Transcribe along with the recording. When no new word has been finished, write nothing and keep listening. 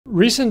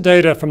Recent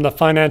data from the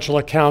financial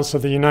accounts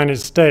of the United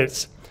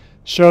States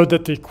showed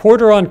that the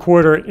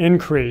quarter-on-quarter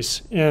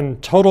increase in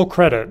total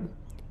credit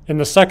in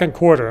the second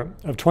quarter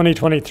of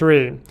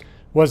 2023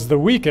 was the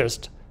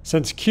weakest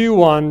since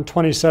Q1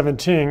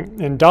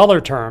 2017 in dollar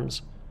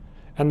terms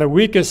and the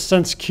weakest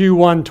since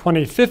Q1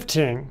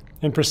 2015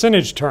 in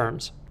percentage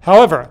terms.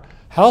 However,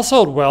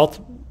 household wealth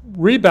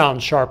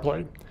rebounded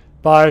sharply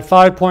by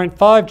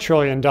 $5.5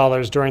 trillion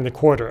during the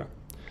quarter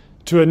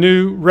to a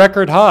new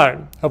record high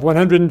of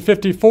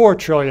 $154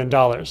 trillion.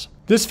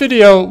 This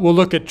video will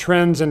look at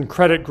trends in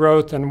credit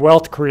growth and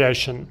wealth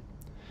creation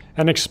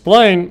and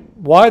explain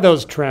why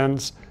those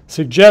trends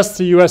suggest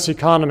the U.S.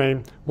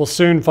 economy will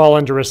soon fall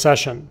into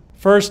recession.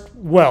 First,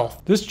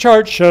 wealth. This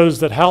chart shows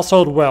that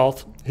household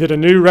wealth hit a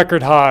new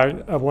record high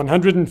of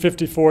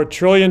 $154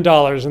 trillion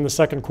in the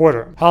second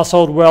quarter.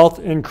 Household wealth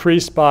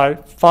increased by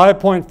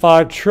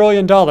 $5.5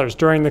 trillion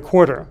during the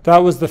quarter. That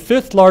was the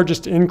fifth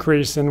largest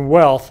increase in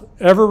wealth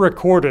ever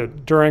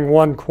recorded during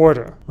one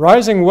quarter.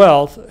 Rising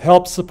wealth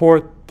helps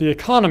support the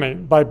economy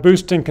by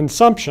boosting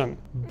consumption,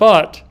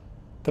 but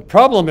the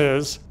problem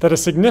is that a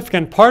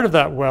significant part of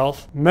that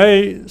wealth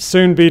may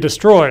soon be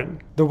destroyed.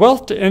 The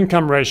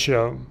wealth-to-income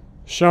ratio,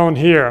 shown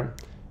here,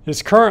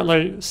 is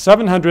currently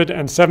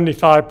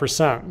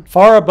 775%,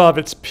 far above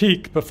its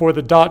peak before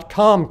the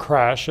dot-com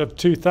crash of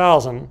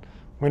 2000,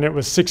 when it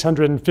was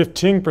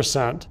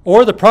 615%,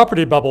 or the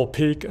property bubble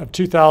peak of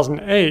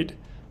 2008,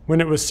 when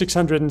it was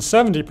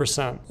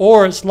 670%,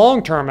 or its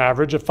long-term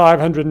average of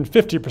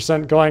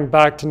 550% going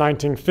back to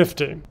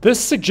 1950. This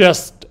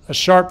suggests a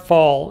sharp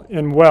fall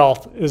in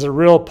wealth is a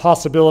real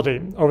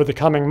possibility over the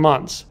coming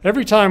months.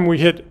 Every time we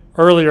hit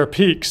earlier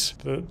peaks,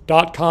 the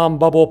dot-com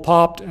bubble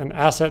popped and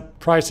asset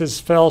prices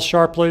fell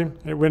sharply.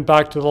 It went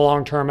back to the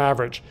long-term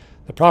average.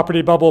 The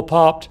property bubble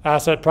popped,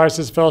 asset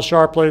prices fell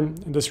sharply,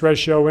 and this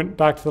ratio went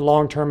back to the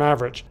long-term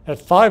average. At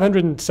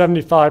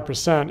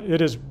 575%,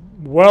 it is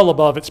well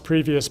above its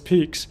previous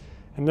peaks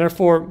and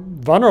therefore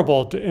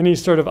vulnerable to any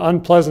sort of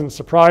unpleasant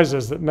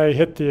surprises that may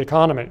hit the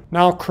economy.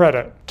 Now,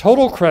 credit.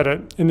 Total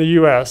credit in the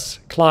U.S.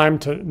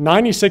 climbed to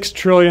 $96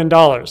 trillion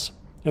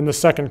in the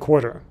second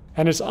quarter,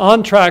 and is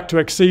on track to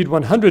exceed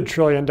 $100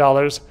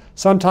 trillion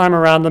sometime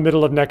around the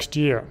middle of next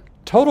year.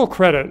 Total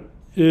credit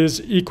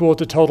is equal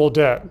to total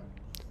debt.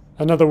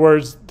 In other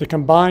words, the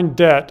combined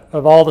debt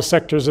of all the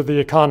sectors of the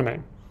economy.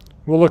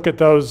 We'll look at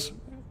those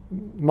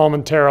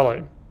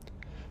momentarily.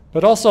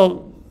 But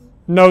also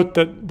note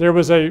that there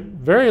was a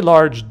very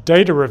large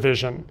data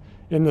revision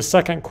in the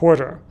second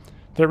quarter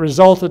that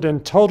resulted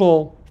in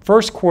total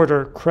first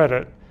quarter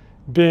credit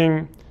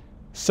being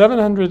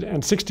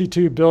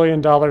 $762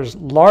 billion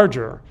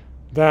larger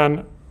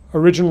than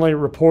originally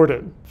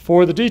reported.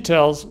 For the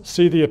details,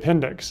 see the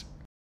appendix.